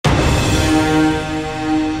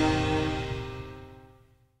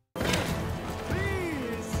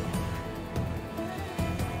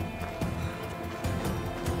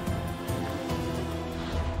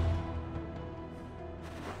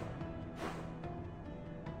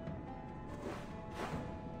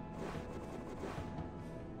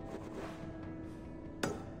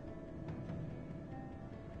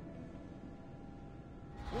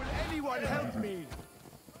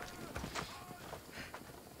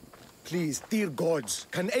Please, dear gods,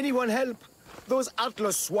 can anyone help? Those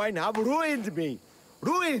Atlas swine have ruined me!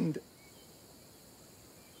 Ruined!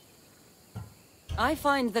 I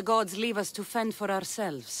find the gods leave us to fend for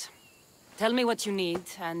ourselves. Tell me what you need,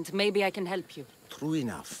 and maybe I can help you. True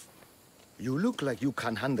enough. You look like you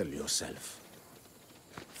can handle yourself.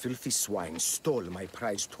 Filthy swine stole my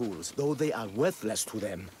prized tools, though they are worthless to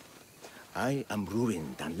them. I am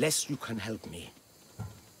ruined unless you can help me.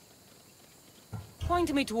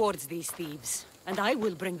 Point me towards these thieves, and I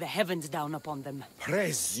will bring the heavens down upon them.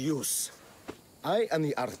 Praise Zeus! I am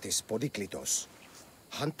the artist Podiklitos.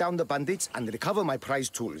 Hunt down the bandits and recover my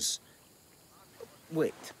prized tools.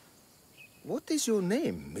 Wait. What is your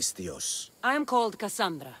name, Mystios? I am called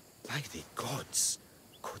Kassandra. By the gods,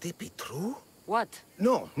 could it be true? What?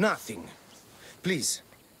 No, nothing. Please,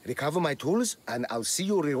 recover my tools and I'll see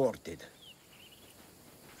you rewarded.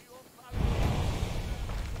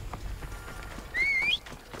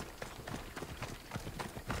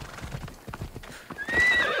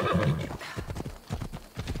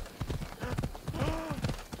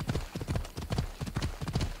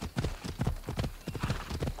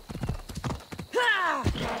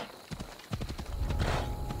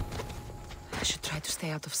 I should try to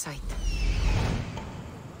stay out of sight.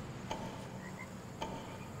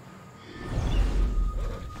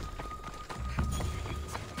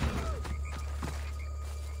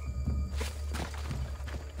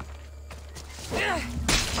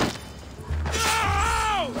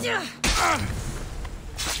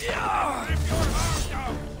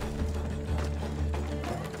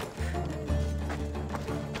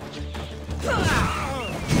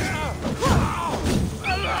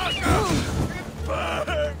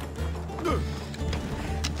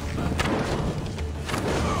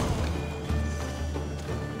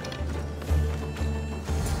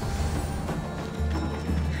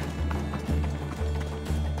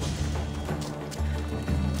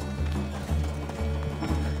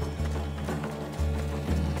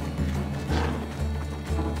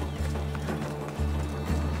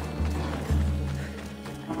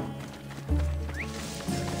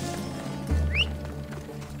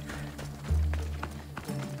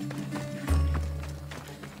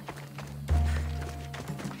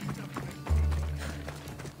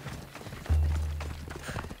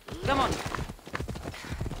 Come on.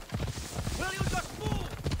 Will you just move?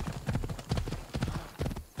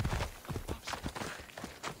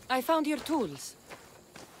 I found your tools.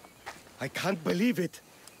 I can't believe it.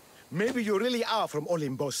 Maybe you really are from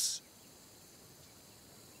Olympus.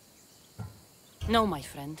 No, my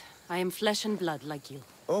friend. I am flesh and blood like you.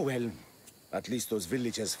 Oh well, at least those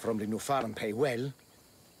villagers from the new farm pay well.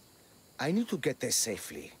 I need to get there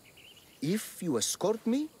safely. If you escort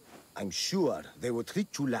me, I'm sure they will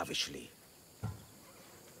treat you lavishly.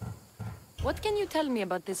 What can you tell me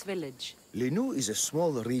about this village? Linu is a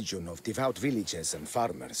small region of devout villagers and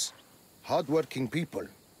farmers. Hard-working people,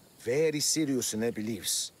 very serious in their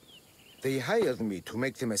beliefs. They hired me to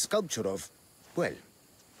make them a sculpture of, well,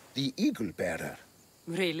 the Eagle Bearer.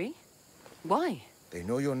 Really? Why? They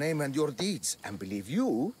know your name and your deeds, and believe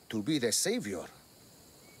you to be their savior.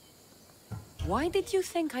 Why did you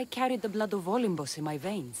think I carried the blood of Olympus in my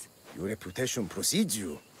veins? Your reputation precedes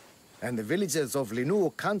you, and the villagers of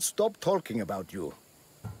Linu can't stop talking about you.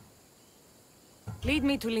 Lead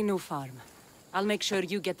me to Linu Farm. I'll make sure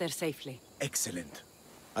you get there safely. Excellent.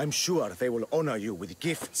 I'm sure they will honor you with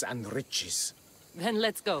gifts and riches. Then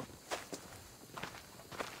let's go.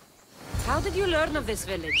 How did you learn of this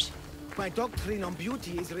village? My doctrine on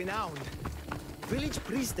beauty is renowned. Village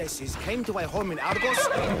priestesses came to my home in Argos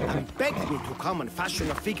and begged me to come and fashion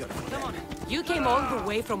a figure for them. Come on. You came all the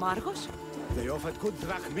way from Argos? They offered good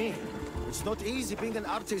drachmae. It's not easy being an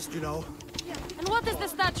artist, you know. And what is the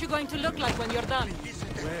statue going to look like when you're done?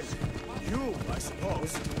 Well, you, I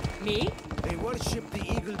suppose. Me? They worship the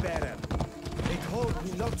Eagle Bearer. They told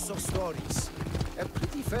me lots of stories. A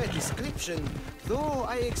pretty fair description, though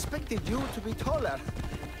I expected you to be taller.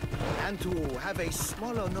 And to have a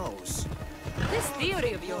smaller nose. This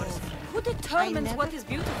theory of yours, who determines what is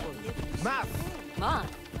beautiful? Math!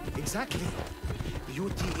 Math. Exactly.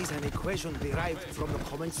 Beauty is an equation derived from the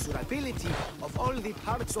commensurability of all the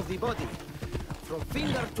parts of the body. From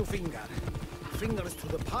finger to finger. Fingers to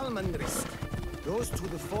the palm and wrist. Those to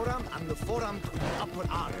the forearm and the forearm to the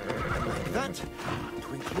upper arm. And like that,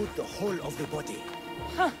 to include the whole of the body.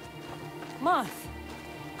 Huh. Math.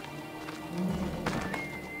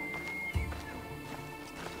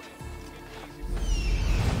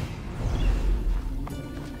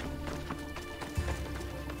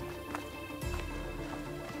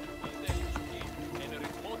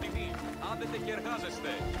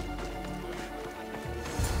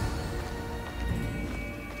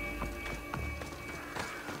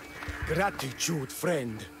 Gratitude,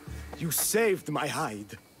 friend. You saved my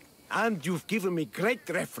hide. And you've given me great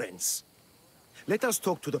reference. Let us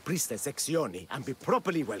talk to the priestess Exioni and be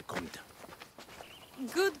properly welcomed.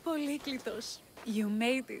 Good Polyklitos. You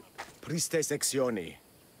made it. Priestess Exioni,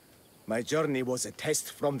 my journey was a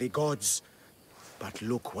test from the gods. But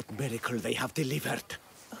look what miracle they have delivered.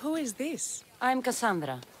 Who is this? I'm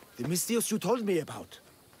Kassandra. The Mystios you told me about.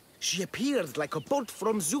 She appeared like a bolt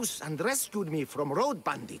from Zeus and rescued me from road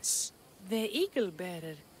bandits. The Eagle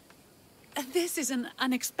Bearer. This is an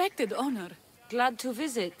unexpected honor. Glad to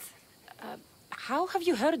visit. How have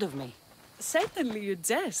you heard of me? Certainly you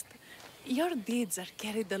jest. Your deeds are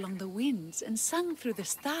carried along the winds and sung through the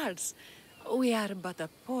stars. We are but a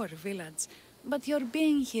poor village, but your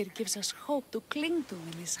being here gives us hope to cling to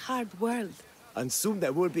in this hard world. And soon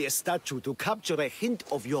there will be a statue to capture a hint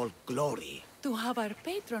of your glory. To have our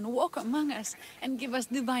patron walk among us and give us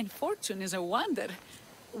divine fortune is a wonder.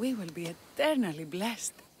 We will be eternally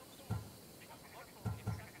blessed.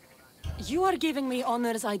 You are giving me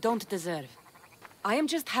honors I don't deserve. I am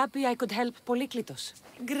just happy I could help Polyklitos.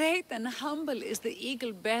 Great and humble is the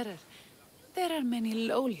Eagle Bearer. There are many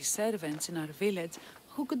lowly servants in our village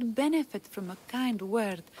who could benefit from a kind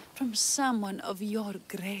word from someone of your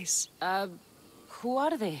grace. Who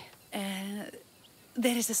are they?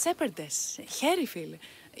 There is a shepherdess, Herifil.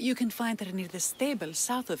 You can find her near the stable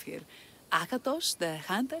south of here. Akatos, the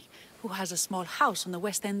hunter, who has a small house on the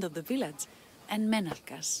west end of the village. And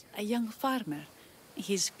Menalkas, a young farmer.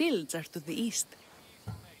 His fields are to the east.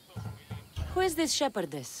 Who is this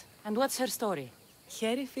shepherdess? And what's her story?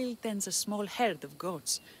 Herifil tends a small herd of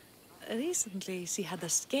goats. Recently, she had a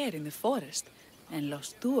scare in the forest and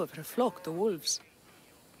lost 2 of her flock to wolves.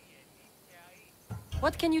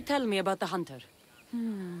 What can you tell me about the hunter?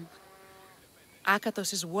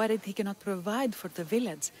 Akatos is worried he cannot provide for the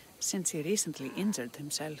village since he recently injured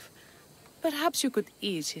himself. Perhaps you could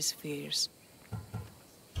ease his fears.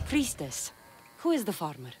 Priestess, who is the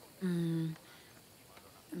farmer?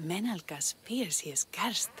 Menalkas fears he is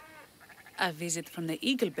cursed. A visit from the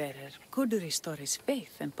Eagle Bearer could restore his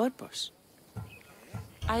faith and purpose.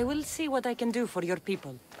 I will see what I can do for your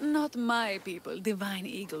people. Not my people, divine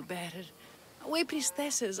Eagle Bearer. We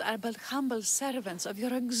priestesses are but humble servants of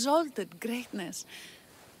your exalted greatness.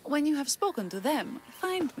 When you have spoken to them,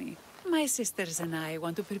 find me. My sisters and I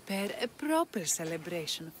want to prepare a proper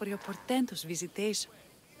celebration for your portentous visitation.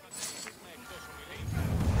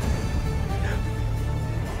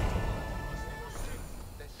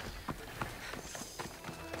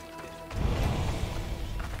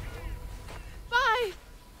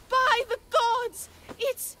 By the gods!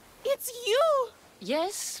 It's you!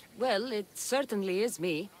 Yes, well, it certainly is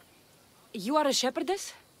me. You are a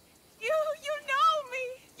shepherdess? You know me!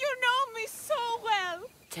 You know me so well!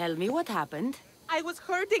 Tell me what happened. I was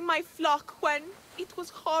herding my flock when it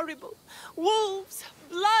was horrible. Wolves,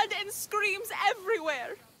 blood and screams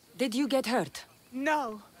everywhere. Did you get hurt?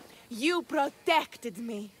 No, you protected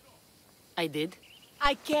me. I did.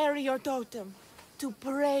 I carry your totem to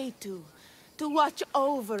pray to watch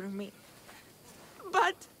over me.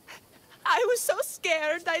 But I was so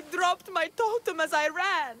scared I dropped my totem as I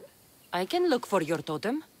ran. I can look for your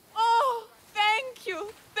totem. Oh, thank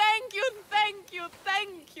you, thank you, thank you,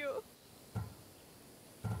 thank you.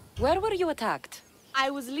 Where were you attacked?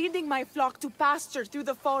 I was leading my flock to pasture through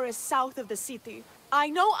the forest south of the city.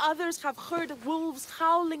 I know others have heard wolves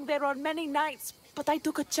howling there on many nights, but I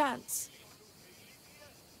took a chance.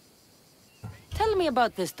 Tell me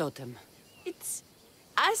about this totem. It's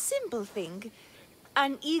a simple thing.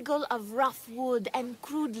 An eagle of rough wood and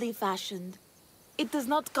crudely fashioned. It does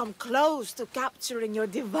not come close to capturing your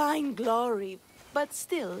divine glory, but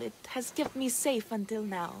still, it has kept me safe until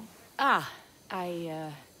now. I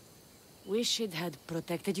wish it had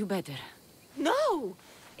protected you better. No!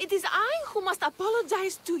 It is I who must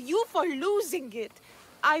apologize to you for losing it.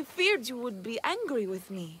 I feared you would be angry with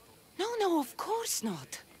me. No, of course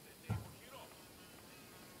not.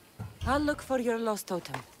 I'll look for your lost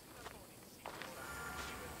totem.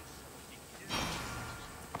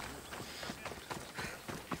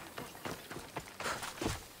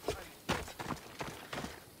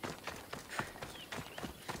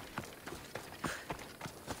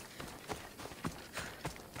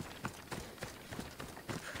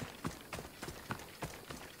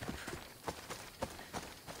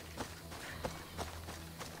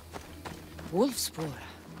 Wolf spoor.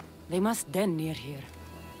 They must den near here.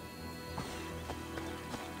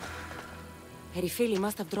 Herifili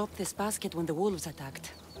must have dropped this basket when the wolves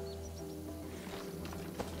attacked.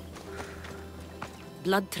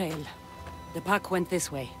 Blood trail. The pack went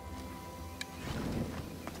this way.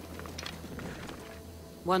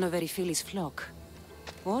 One of Erifili's flock.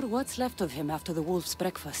 Or what's left of him after the wolf's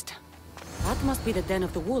breakfast. That must be the den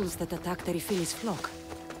of the wolves that attacked Erifili's flock.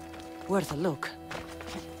 Worth a look.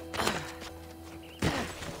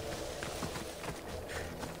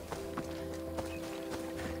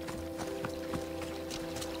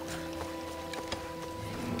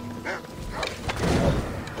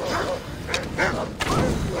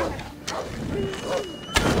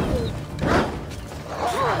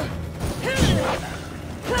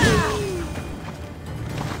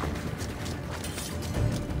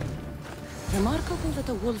 Remarkable that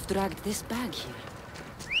a wolf dragged this bag here.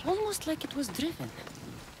 Almost like it was driven.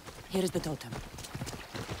 Here is the totem.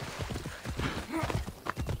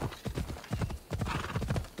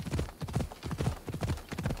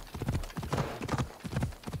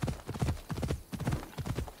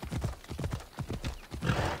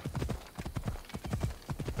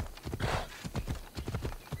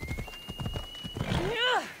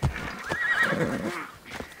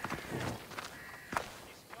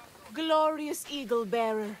 Glorious Eagle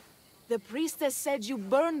Bearer. The priestess said you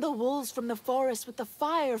burned the wolves from the forest with the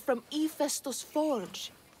fire from Hephaestus'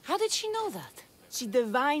 forge. How did she know that? She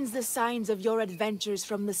divines the signs of your adventures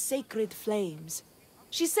from the sacred flames.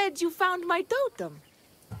 She said you found my totem.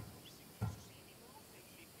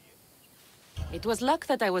 It was luck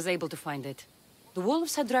that I was able to find it. The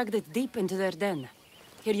wolves had dragged it deep into their den.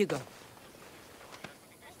 Here you go.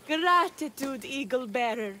 Gratitude, Eagle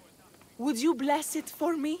Bearer. Would you bless it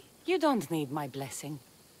for me? You don't need my blessing.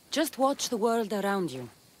 Just watch the world around you.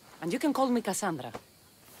 And you can call me Kassandra.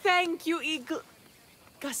 Thank you, Eagle...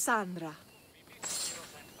 Kassandra.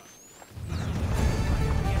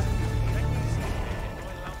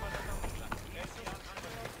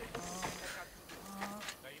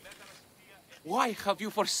 Why have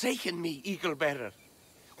you forsaken me, Eagle Bearer?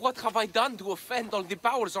 What have I done to offend all the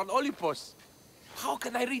powers on Olympus? How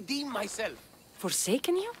can I redeem myself?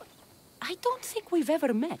 Forsaken you? I don't think we've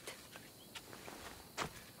ever met.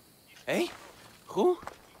 Eh? Who?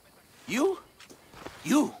 You?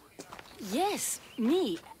 You? Yes,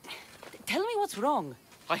 me. Tell me what's wrong.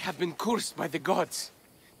 I have been cursed by the gods.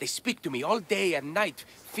 They speak to me all day and night,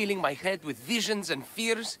 filling my head with visions and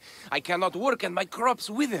fears. I cannot work and my crops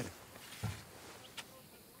wither.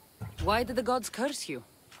 Why did the gods curse you?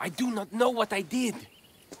 I do not know what I did.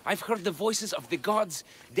 I've heard the voices of the gods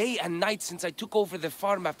day and night since I took over the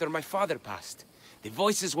farm after my father passed. The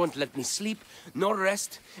voices won't let me sleep, nor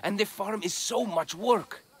rest, and the farm is so much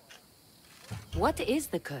work. What is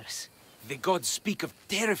the curse? The gods speak of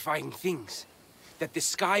terrifying things. That the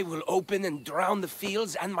sky will open and drown the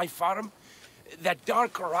fields and my farm. That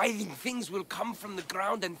dark, writhing things will come from the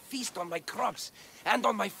ground and feast on my crops and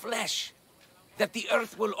on my flesh. That the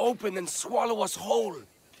earth will open and swallow us whole.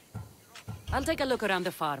 I'll take a look around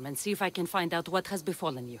the farm and see if I can find out what has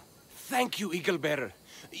befallen you. Thank you, Eagle Bearer.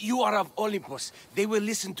 You are of Olympus. They will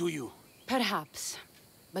listen to you. Perhaps.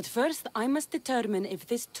 But first, I must determine if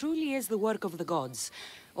this truly is the work of the gods,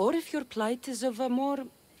 or if your plight is of a more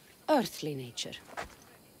earthly nature.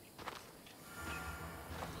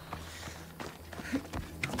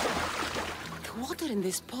 The water in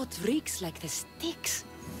this pot reeks like the sticks.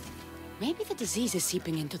 Maybe the disease is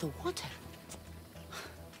seeping into the water.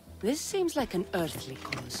 This seems like an earthly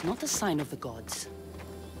cause, not a sign of the gods.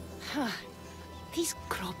 These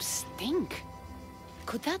crops stink.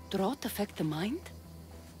 Could that drought affect the mind?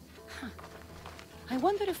 I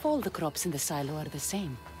wonder if all the crops in the silo are the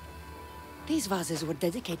same. These vases were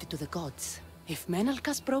dedicated to the gods. If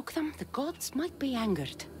Menalcas broke them, the gods might be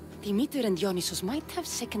angered. Demeter and Dionysus might have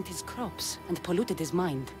sickened his crops and polluted his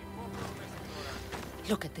mind.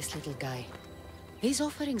 Look at this little guy. These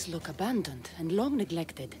offerings look abandoned and long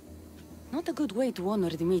neglected. Not a good way to honor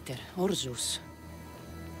Demeter or Zeus.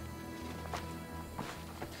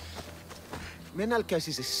 Menalcas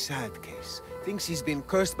is a sad case. Thinks he's been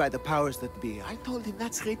cursed by the powers that be. I told him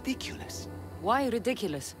that's ridiculous. Why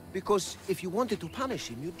ridiculous? Because if you wanted to punish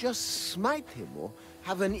him, you'd just smite him or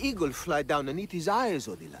have an eagle fly down and eat his eyes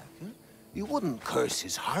or the like. Huh? You wouldn't curse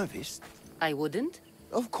his harvest. I wouldn't?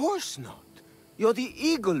 Of course not. You're the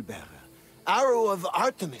eagle bearer. Arrow of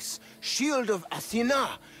Artemis, shield of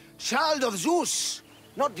Athena, child of Zeus.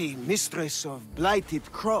 Not the mistress of blighted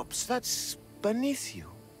crops. That's beneath you.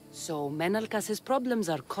 So Menalcas' problems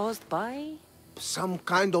are caused by... Some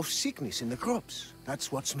kind of sickness in the crops.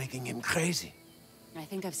 That's what's making him crazy. I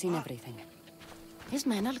think I've seen everything. Is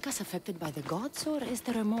Menalcas affected by the gods, or is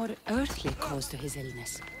there a more earthly cause to his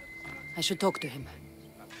illness? I should talk to him.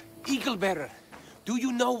 Eagle Bearer, do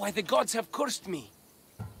you know why the gods have cursed me?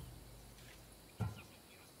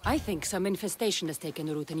 I think some infestation has taken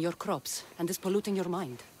root in your crops and is polluting your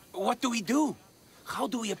mind. What do we do? How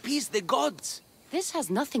do we appease the gods? This has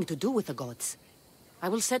nothing to do with the gods. I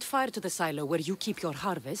will set fire to the silo where you keep your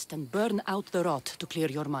harvest and burn out the rot to clear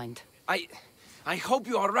your mind. I hope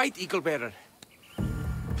you are right, Eagle Bearer.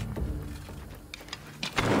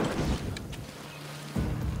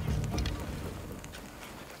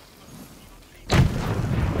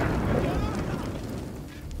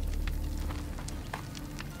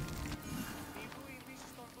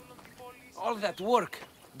 All that work,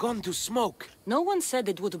 gone to smoke. No one said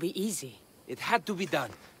it would be easy. It had to be done.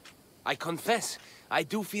 I confess, I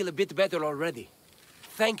do feel a bit better already.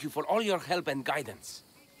 Thank you for all your help and guidance.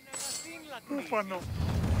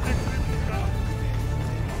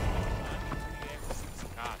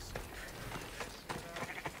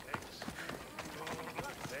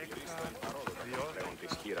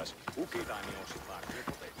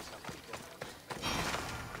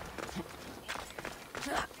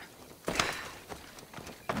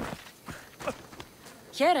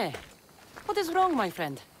 Here, what is wrong, my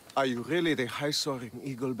friend? Are you really the high-soaring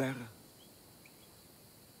eagle bearer?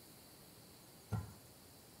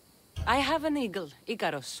 I have an eagle,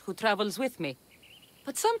 Icarus, who travels with me.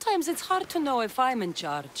 But sometimes it's hard to know if I'm in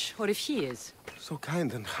charge, or if he is. So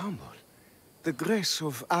kind and humble. The grace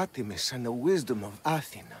of Artemis and the wisdom of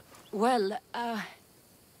Athena. Well,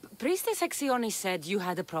 Priestess Hexione said you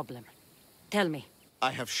had a problem. Tell me.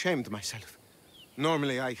 I have shamed myself.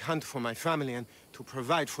 Normally I hunt for my family and to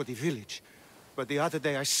provide for the village. But the other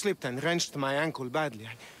day I slipped and wrenched my ankle badly.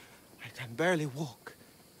 I can barely walk.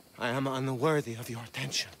 I am unworthy of your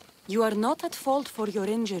attention. You are not at fault for your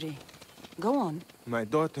injury. Go on. My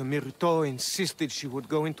daughter Myrto insisted she would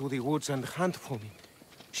go into the woods and hunt for me.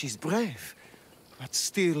 She's brave, but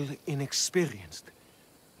still inexperienced.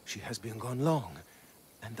 She has been gone long,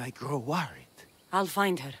 and I grow worried. I'll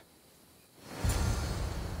find her.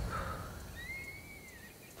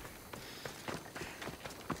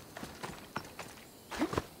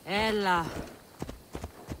 Ella.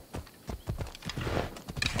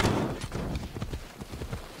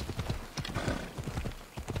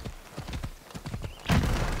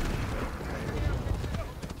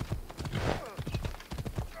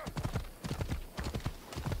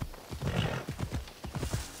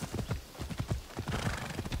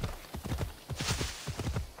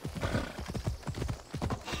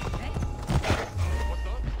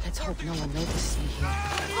 Let's hope no one notices me here.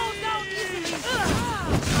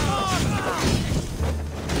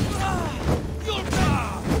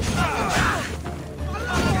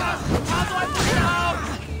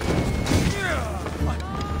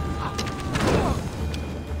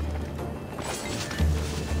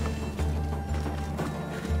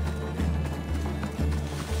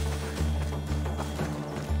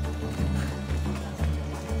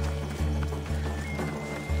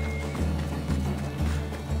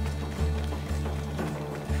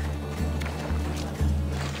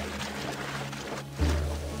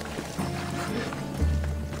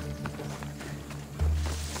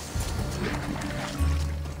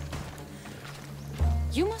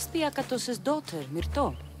 You must be Akatus's daughter,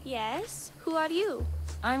 Myrto. Yes? Who are you?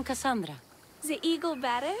 I'm Kassandra. The eagle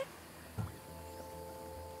bearer?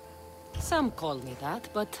 Some call me that,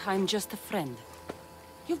 but I'm just a friend.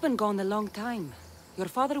 You've been gone a long time. Your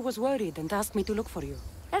father was worried and asked me to look for you.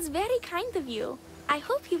 That's very kind of you. I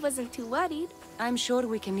hope he wasn't too worried. I'm sure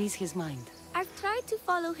we can ease his mind. I've tried to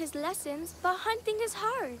follow his lessons, but hunting is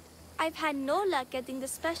hard. I've had no luck getting the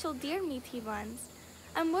special deer meat he runs.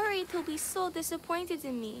 I'm worried he'll be so disappointed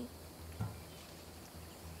in me.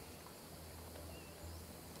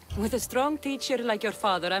 With a strong teacher like your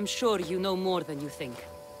father, I'm sure you know more than you think.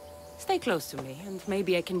 Stay close to me, and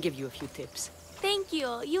maybe I can give you a few tips. Thank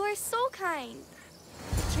you. You are so kind.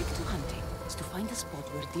 The trick to hunting is to find a spot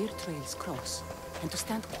where deer trails cross, and to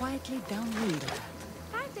stand quietly downwind of that.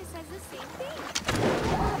 Practice says the same thing.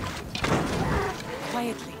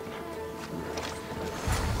 Quietly.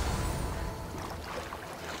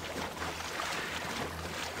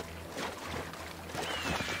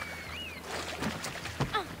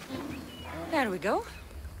 There we go.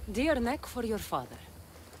 Deer neck for your father.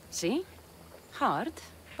 See? Hard,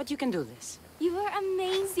 but you can do this. You are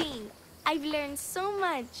amazing. I've learned so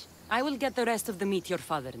much. I will get the rest of the meat your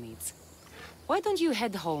father needs. Why don't you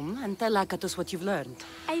head home and tell Akatus what you've learned?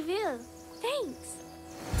 I will. Thanks.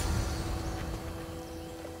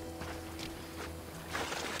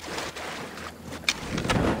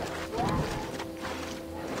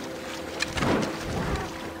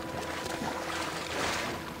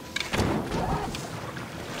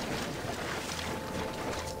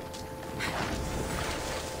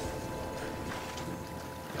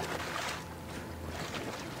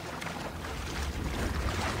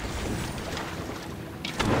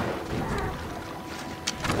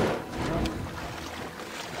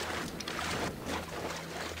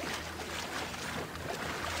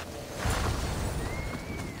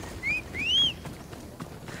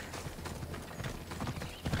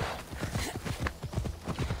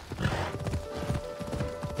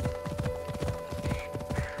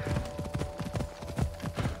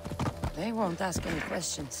 They won't ask any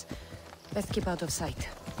questions. Best keep out of sight.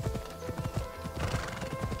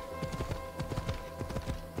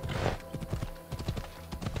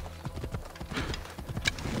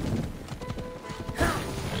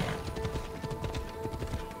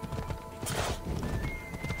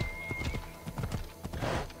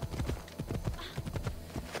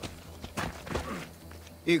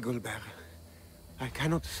 Eaglebearer, I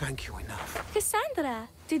cannot thank you enough. Kassandra,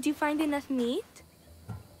 did you find enough meat?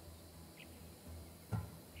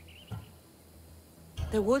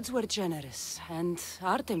 The woods were generous, and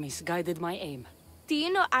Artemis guided my aim. Do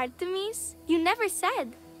you know Artemis? You never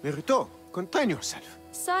said. Myrto, contain yourself.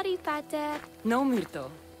 Sorry, Pater. No, Myrto.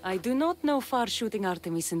 I do not know far-shooting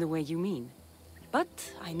Artemis in the way you mean. But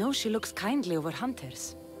I know she looks kindly over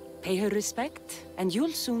hunters. Pay her respect, and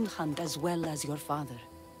you'll soon hunt as well as your father.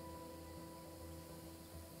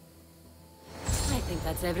 I think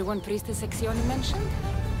that's everyone Priestess Exioni mentioned.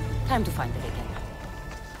 Time to find her again.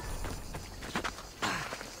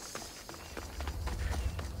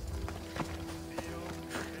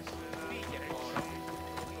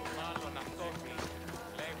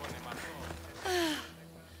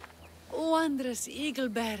 Wondrous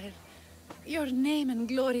Eagle-bearer. Your name and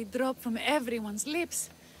glory drop from everyone's lips.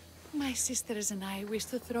 My sisters and I wish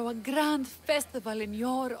to throw a grand festival in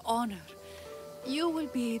your honor. You will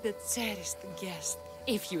be the cherished guest.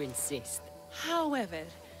 If you insist. However,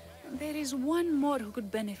 there is one more who could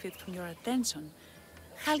benefit from your attention.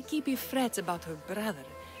 Halkipi frets about her brother.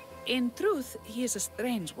 In truth, he is a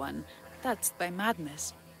strange one, touched by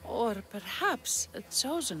madness. Or perhaps a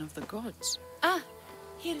chosen of the gods. Ah,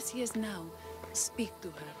 here she is now. Speak to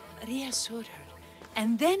her, reassure her,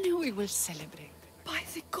 and then we will celebrate. By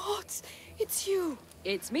the gods, it's you.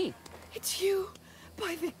 It's me. It's you.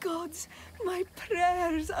 By the gods, my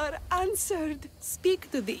prayers are answered. Speak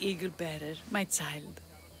to the Eagle-bearer, my child.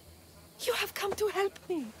 You have come to help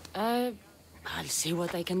me. I'll see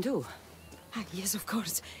what I can do. Ah, yes, of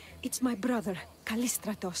course. It's my brother,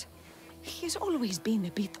 Callistratos. He has always been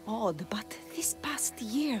a bit odd, but this past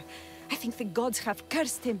year, I think the gods have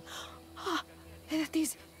cursed him. Ah, that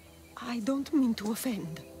is... I don't mean to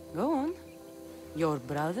offend. Go on. Your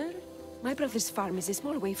brother? My brother's farm is a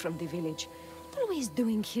small way from the village. Always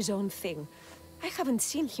doing his own thing. I haven't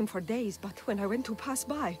seen him for days, but when I went to pass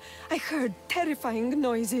by, I heard terrifying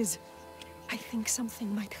noises. I think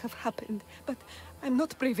something might have happened, but I'm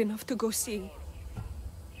not brave enough to go see.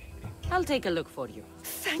 I'll take a look for you.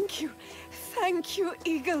 Thank you. Thank you,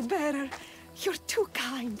 Eagle-bearer. You're too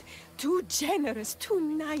kind, too generous, too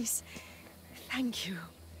nice. Thank you.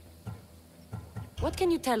 What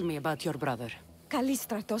can you tell me about your brother?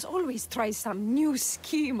 Callistratos always tries some new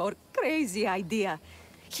scheme or crazy idea.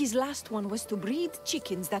 His last one was to breed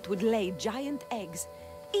chickens that would lay giant eggs.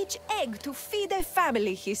 Each egg to feed a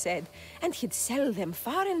family, he said. And he'd sell them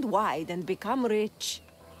far and wide and become rich.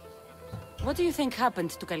 What do you think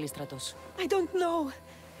happened to Callistratos? I don't know.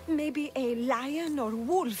 Maybe a lion or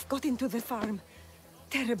wolf got into the farm.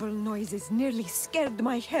 Terrible noises nearly scared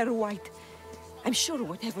my hair white. I'm sure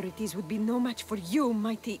whatever it is would be no match for you,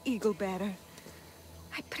 mighty Eagle-bearer.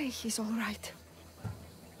 I pray he's all right.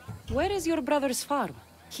 Where is your brother's farm?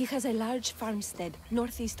 He has a large farmstead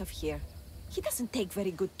northeast of here. He doesn't take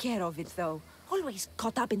very good care of it, though. Always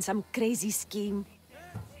caught up in some crazy scheme.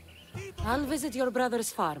 I'll visit your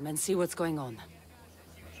brother's farm and see what's going on.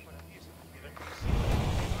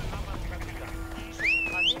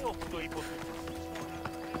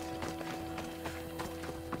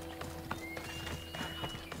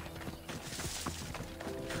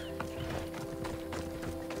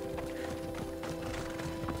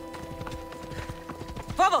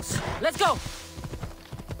 Vamos! Let's go!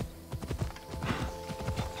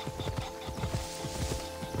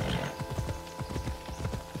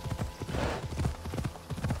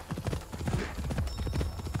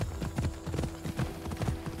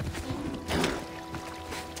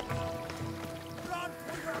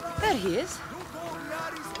 There he is.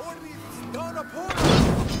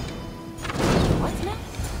 What now?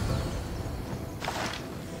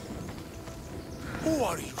 Who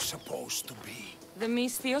are you supposed to be? The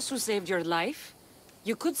Misthios who saved your life?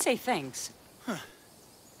 You could say thanks.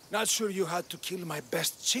 Not sure you had to kill my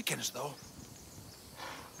best chickens, though.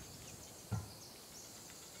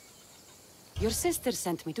 Your sister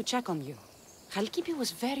sent me to check on you. Halkipi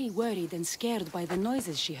was very worried and scared by the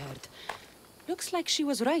noises she heard. Looks like she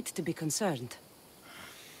was right to be concerned.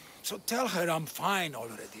 So tell her I'm fine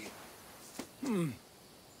already.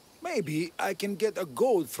 Maybe I can get a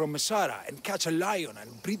goat from Masara and catch a lion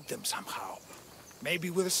and breed them somehow.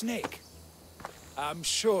 Maybe with a snake. I'm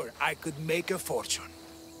sure I could make a fortune.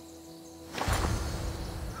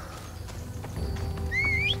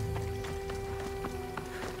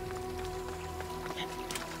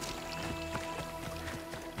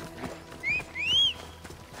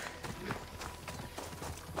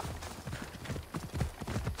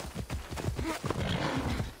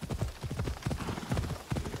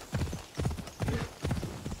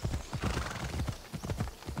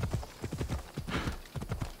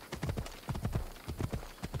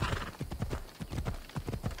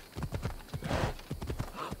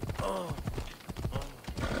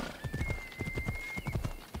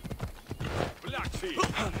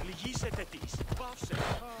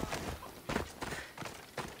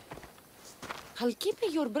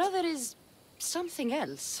 Halkipi, your brother is something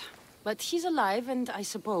else. But he's alive and I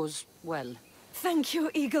suppose, well. Thank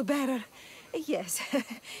you, Eagle Bearer. Yes,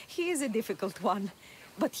 he is a difficult one.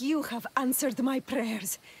 But you have answered my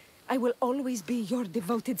prayers. I will always be your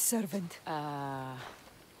devoted servant.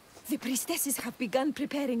 The priestesses have begun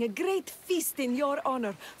preparing a great feast in your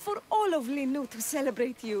honor for all of Linu to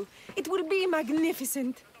celebrate you. It will be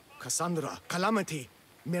magnificent. Kassandra, Calamity.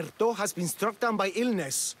 Myrto has been struck down by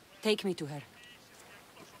illness. Take me to her.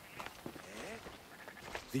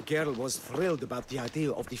 The girl was thrilled about the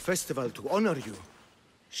idea of the festival to honor you.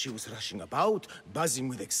 She was rushing about, buzzing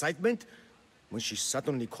with excitement, when she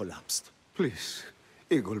suddenly collapsed. Please,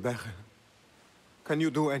 Eagle Bearer. Can you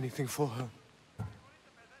do anything for her?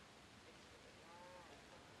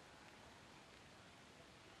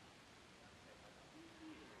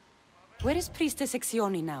 Where is Priestess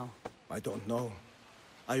Exioni now? I don't know.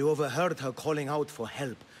 I overheard her calling out for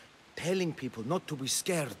help, telling people not to be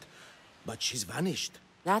scared, but she's vanished.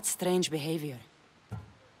 That's strange behavior.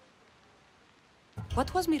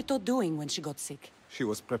 What was Myrto doing when she got sick? She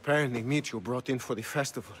was preparing a meat you brought in for the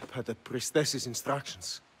festival, per the priestess's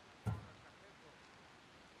instructions.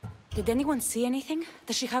 Did anyone see anything?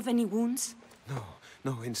 Does she have any wounds?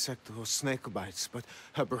 No insect or snake bites, but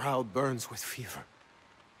her brow burns with fever.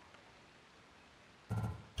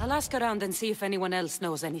 I'll ask around and see if anyone else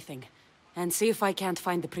knows anything. And see if I can't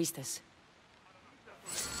find the priestess.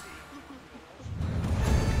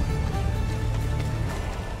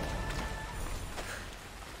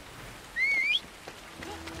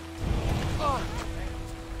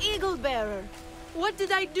 Eagle Bearer, what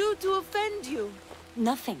did I do to offend you?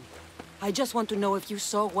 Nothing. I just want to know if you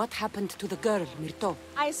saw what happened to the girl, Myrto.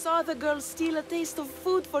 I saw the girl steal a taste of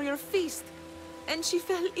food for your feast, and she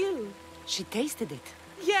fell ill. She tasted it.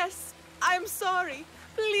 Yes, I'm sorry.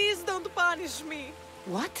 Please don't punish me.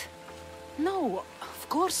 What? No, of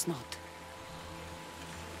course not.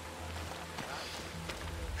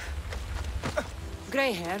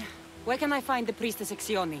 Grey hair, where can I find the priestess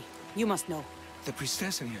Exioni? You must know. The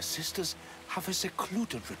priestess and her sisters have a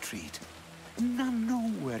secluded retreat. None know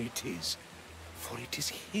where it is, for it is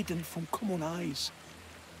hidden from common eyes.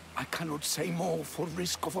 I cannot say more for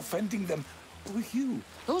risk of offending them, or you.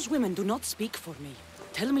 Those women do not speak for me.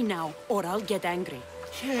 Tell me now, or I'll get angry.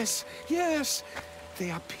 Yes, yes. They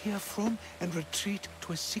appear from and retreat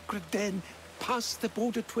to a secret den past the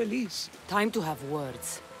border to Elise. Time to have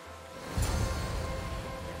words.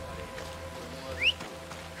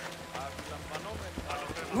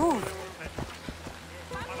 Move!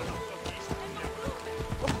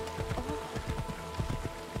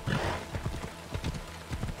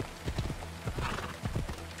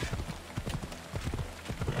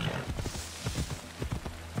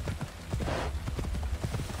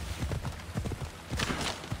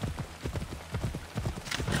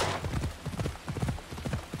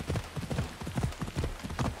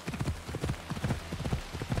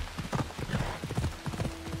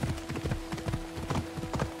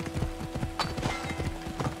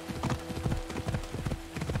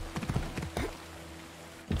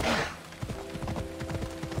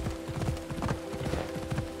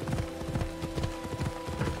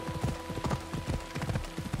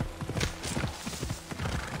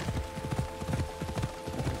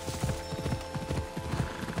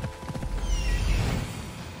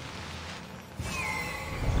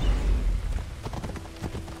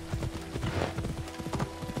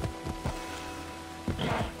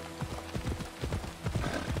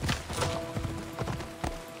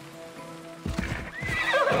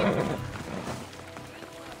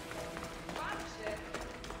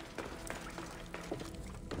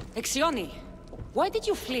 Exioni, why did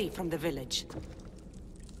you flee from the village?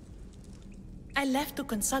 I left to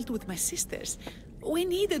consult with my sisters. We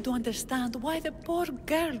needed to understand why the poor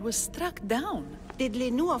girl was struck down. Did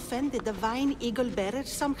Linu offend the divine Eagle Bearer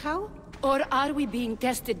somehow? Or are we being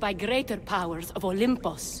tested by greater powers of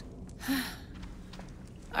Olympus?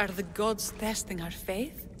 Are the gods testing our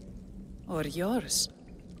faith? Or yours?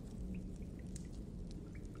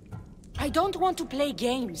 I don't want to play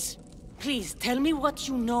games. Please, tell me what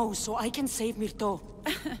you know so I can save Myrto.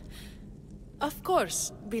 Of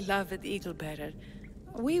course, beloved Eagle Bearer.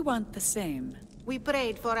 We want the same. We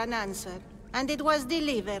prayed for an answer, and it was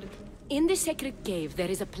delivered. In the sacred cave,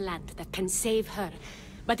 there is a plant that can save her.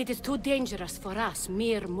 But it is too dangerous for us,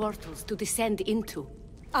 mere mortals, to descend into.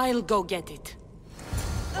 I'll go get it.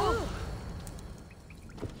 Oh.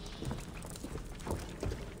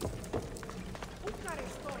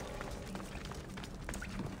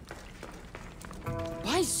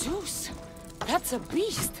 By Zeus! That's a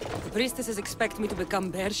beast. The priestesses expect me to become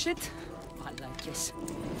bear shit? I like this.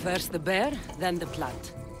 First the bear, then the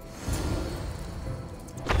plant.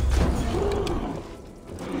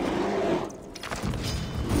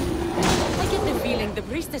 I get the feeling the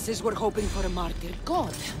priestesses were hoping for a martyr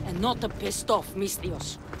god, and not a pissed-off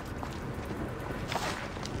Mistios.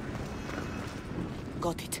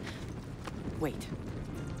 Got it. Wait.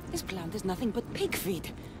 This plant is nothing but pig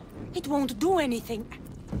feed. It won't do anything.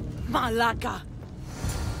 Malaka!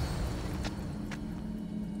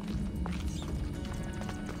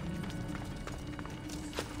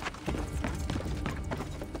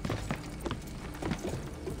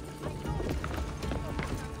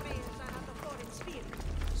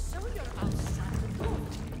 So you're outside the door.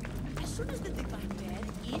 As soon as the divine bear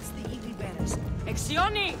eats the eagle bearers.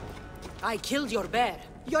 Exioni! I killed your bear.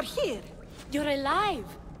 You're here. You're alive.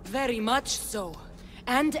 Very much so.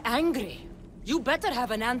 And angry. You better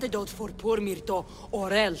have an antidote for poor Myrto,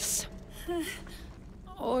 or else.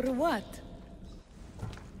 Or what?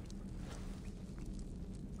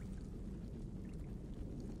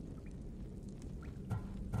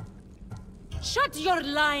 Shut your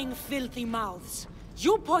lying, filthy mouths.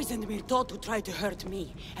 You poisoned Myrto to try to hurt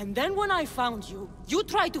me. And then when I found you, you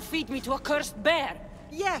tried to feed me to a cursed bear.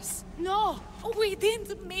 Yes. No, we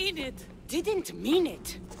didn't mean it. Didn't mean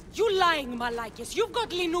it. You lying Malakis. You've got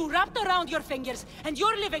Linu wrapped around your fingers, and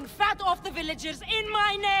you're living fat off the villagers in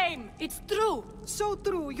my name! It's true! So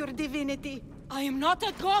true, your divinity. I am not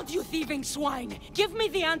a god, you thieving swine! Give me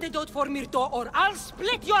the antidote for Myrto, or I'll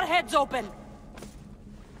split your heads open!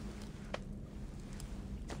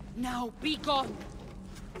 Now be gone!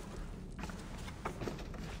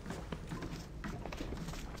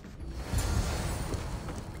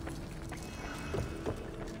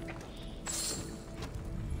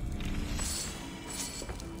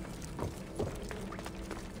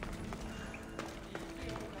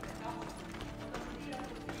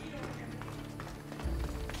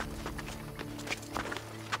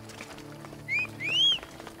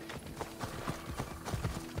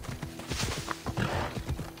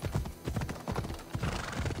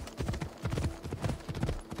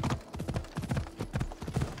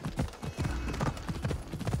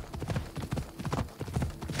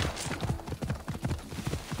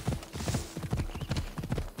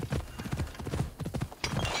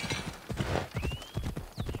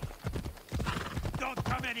 Don't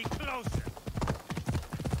come any closer!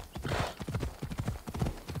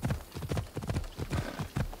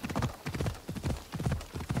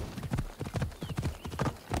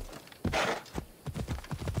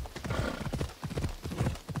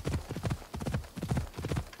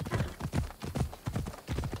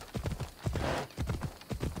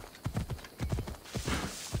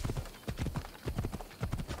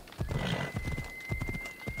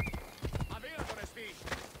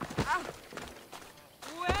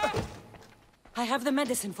 I have the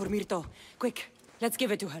medicine for Myrto. Quick, let's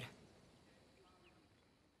give it to her.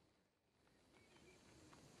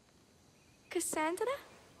 Kassandra?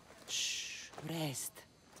 Shh, rest.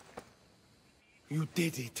 You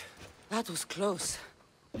did it. That was close.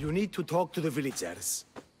 You need to talk to the villagers.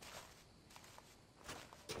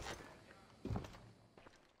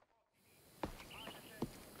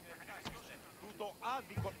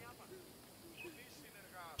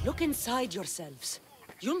 Look inside yourselves.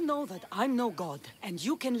 You'll know that I'm no god, and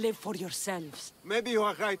you can live for yourselves. Maybe you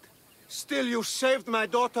are right. Still, you saved my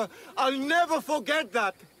daughter. I'll never forget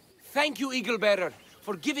that. Thank you, Eagle Bearer,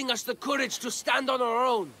 for giving us the courage to stand on our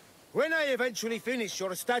own. When I eventually finish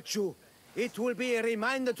your statue, it will be a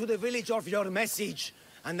reminder to the village of your message,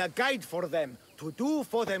 and a guide for them to do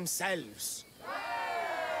for themselves.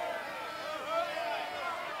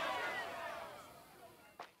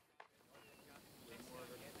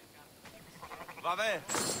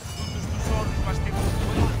 Vabbè!